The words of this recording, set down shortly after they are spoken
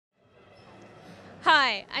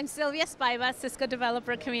Hi, I'm Silvia, Spiva, Cisco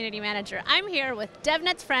Developer Community Manager. I'm here with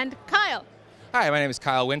DevNet's friend, Kyle. Hi, my name is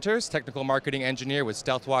Kyle Winters, Technical Marketing Engineer with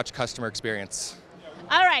Stealthwatch Customer Experience.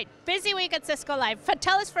 All right, busy week at Cisco Live.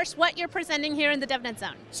 Tell us first what you're presenting here in the DevNet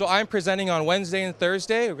Zone. So I'm presenting on Wednesday and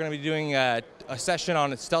Thursday. We're going to be doing a session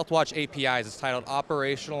on Stealthwatch APIs. It's titled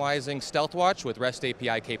Operationalizing Stealthwatch with REST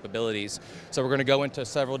API Capabilities. So we're going to go into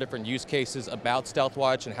several different use cases about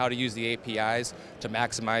Stealthwatch and how to use the APIs to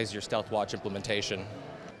maximize your Stealthwatch implementation.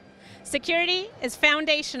 Security is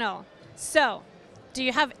foundational. So, do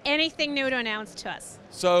you have anything new to announce to us?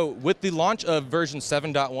 So with the launch of version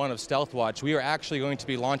 7.1 of Stealthwatch, we are actually going to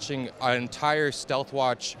be launching an entire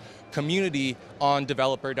Stealthwatch community on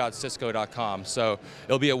developer.cisco.com. So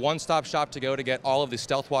it'll be a one-stop shop to go to get all of the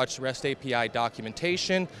Stealthwatch REST API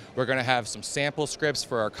documentation. We're going to have some sample scripts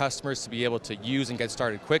for our customers to be able to use and get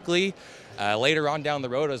started quickly. Later on down the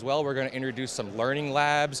road as well, we're going to introduce some learning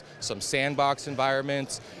labs, some sandbox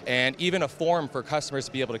environments, and even a forum for customers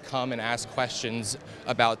to be able to come and ask questions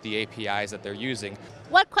about the APIs that they're using.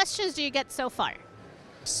 What questions do you get so far?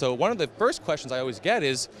 So one of the first questions I always get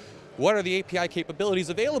is, what are the API capabilities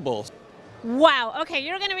available? Wow, okay,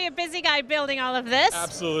 you're going to be a busy guy building all of this.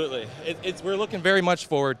 Absolutely. We're looking very much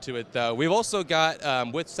forward to it, though. We've also got,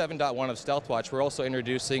 with 7.1 of Stealthwatch, we're also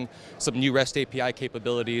introducing some new REST API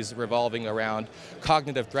capabilities revolving around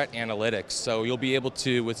cognitive threat analytics. So you'll be able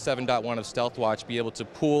to, with 7.1 of Stealthwatch, be able to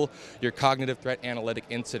pool your cognitive threat analytic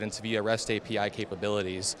incidents via REST API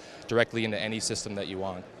capabilities directly into any system that you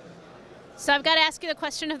want. So I've got to ask you the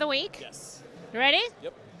question of the week. Yes. You ready?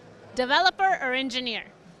 Yep. Developer or engineer?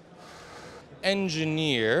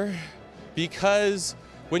 Engineer, because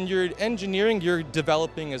when you're engineering, you're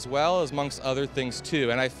developing as well, as amongst other things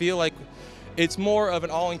too. And I feel like it's more of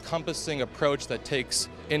an all-encompassing approach that takes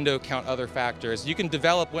into account other factors. You can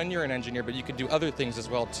develop when you're an engineer, but you can do other things as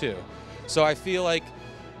well too. So I feel like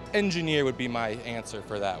engineer would be my answer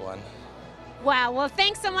for that one. Wow, well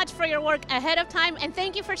thanks so much for your work ahead of time, and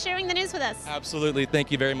thank you for sharing the news with us. Absolutely,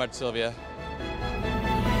 thank you very much, Silvia.